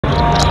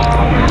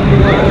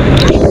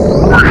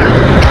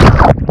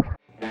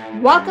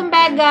Welcome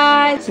back,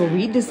 guys. So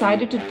we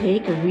decided to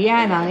take Ria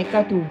and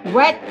Anika to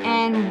Wet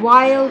and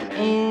Wild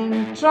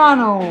in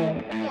Toronto.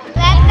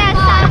 Let the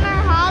summer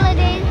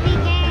holidays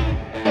begin.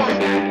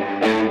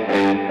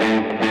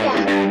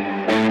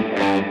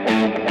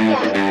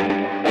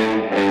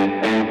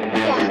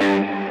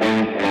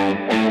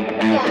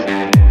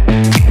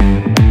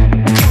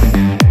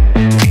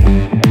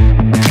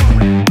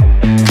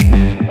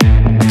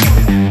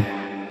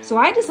 So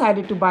I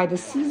decided to buy the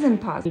season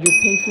pass. You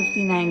pay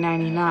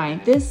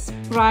 $59.99. This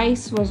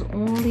price was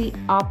only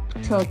up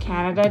till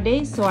Canada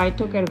Day, so I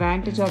took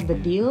advantage of the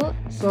deal.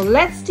 So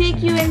let's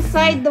take you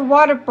inside the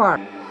water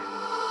park.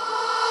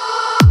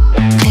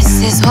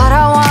 This is what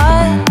I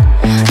want,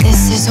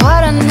 this is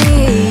what I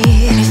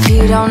need. If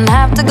you don't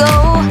have to go,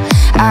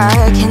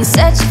 I can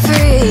set you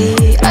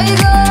free. Are you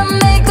gonna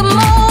make a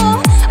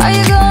move? Are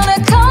you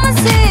gonna come and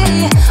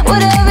see?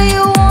 Whatever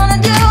you wanna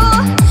do,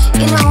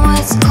 you know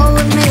it's cool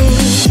with me.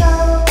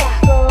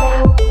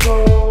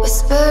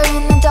 Whisper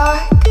in the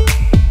dark,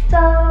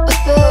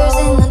 whispers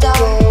in the dark.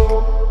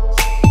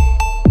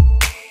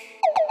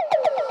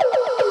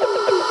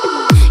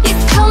 You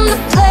come to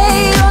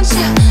play, don't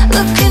you?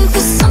 Looking for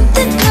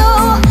something new.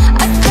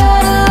 I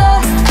got a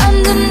lot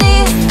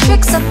underneath,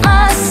 tricks up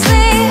my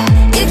sleeve.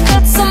 You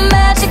got some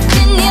magic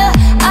in you,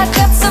 I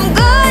got some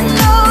good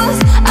news.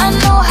 I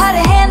know how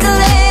to handle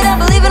it, I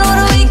believe in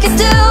what we can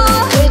do.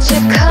 Would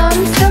you come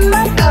to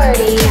my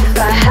party if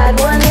I had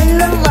one in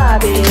the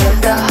lobby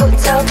of the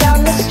hotel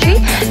down the street?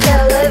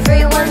 Tell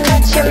everyone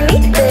that you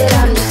meet that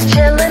I'm just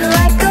chilling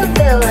like a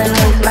villain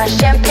with my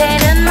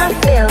champagne and my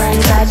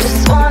feelings. I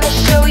just wanna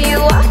show you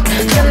off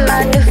to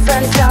my new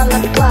friends down the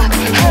block.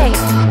 Hey.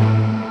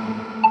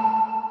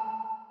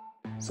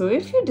 So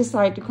if you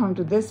decide to come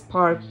to this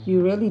park,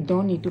 you really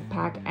don't need to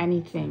pack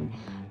anything.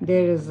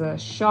 There is a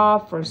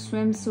shop for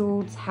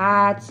swimsuits,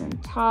 hats,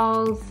 and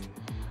towels.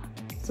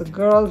 So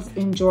girls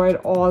enjoyed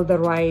all the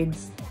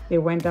rides. They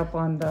went up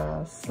on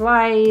the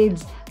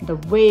slides, the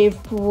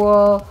wave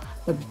pool,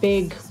 the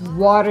big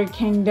water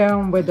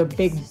kingdom with a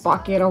big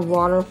bucket of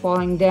water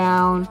falling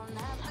down.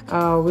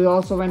 We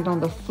also went on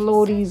the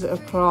floaties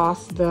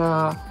across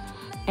the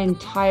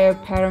entire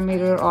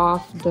perimeter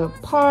of the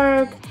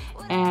park.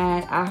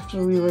 And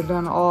after we were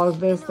done all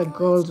this, the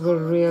girls were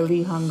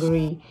really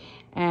hungry.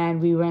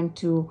 And we went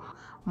to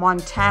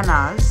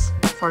Montana's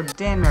for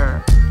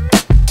dinner.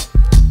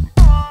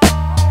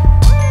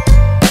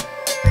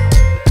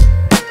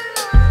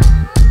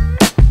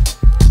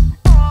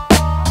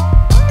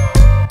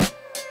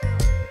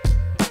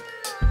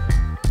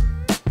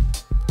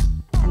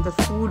 And the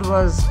food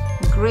was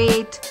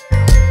great.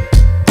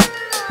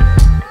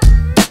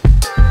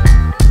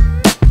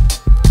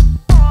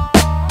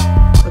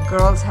 The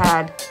girls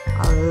had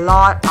a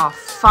lot of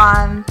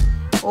fun.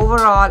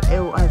 Overall, it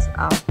was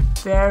a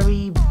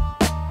very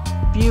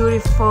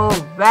beautiful,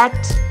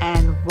 wet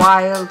and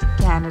wild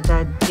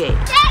Canada day.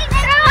 Thanks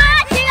for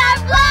watching our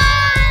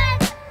vlog!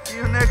 See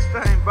you next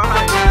time.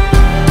 Bye.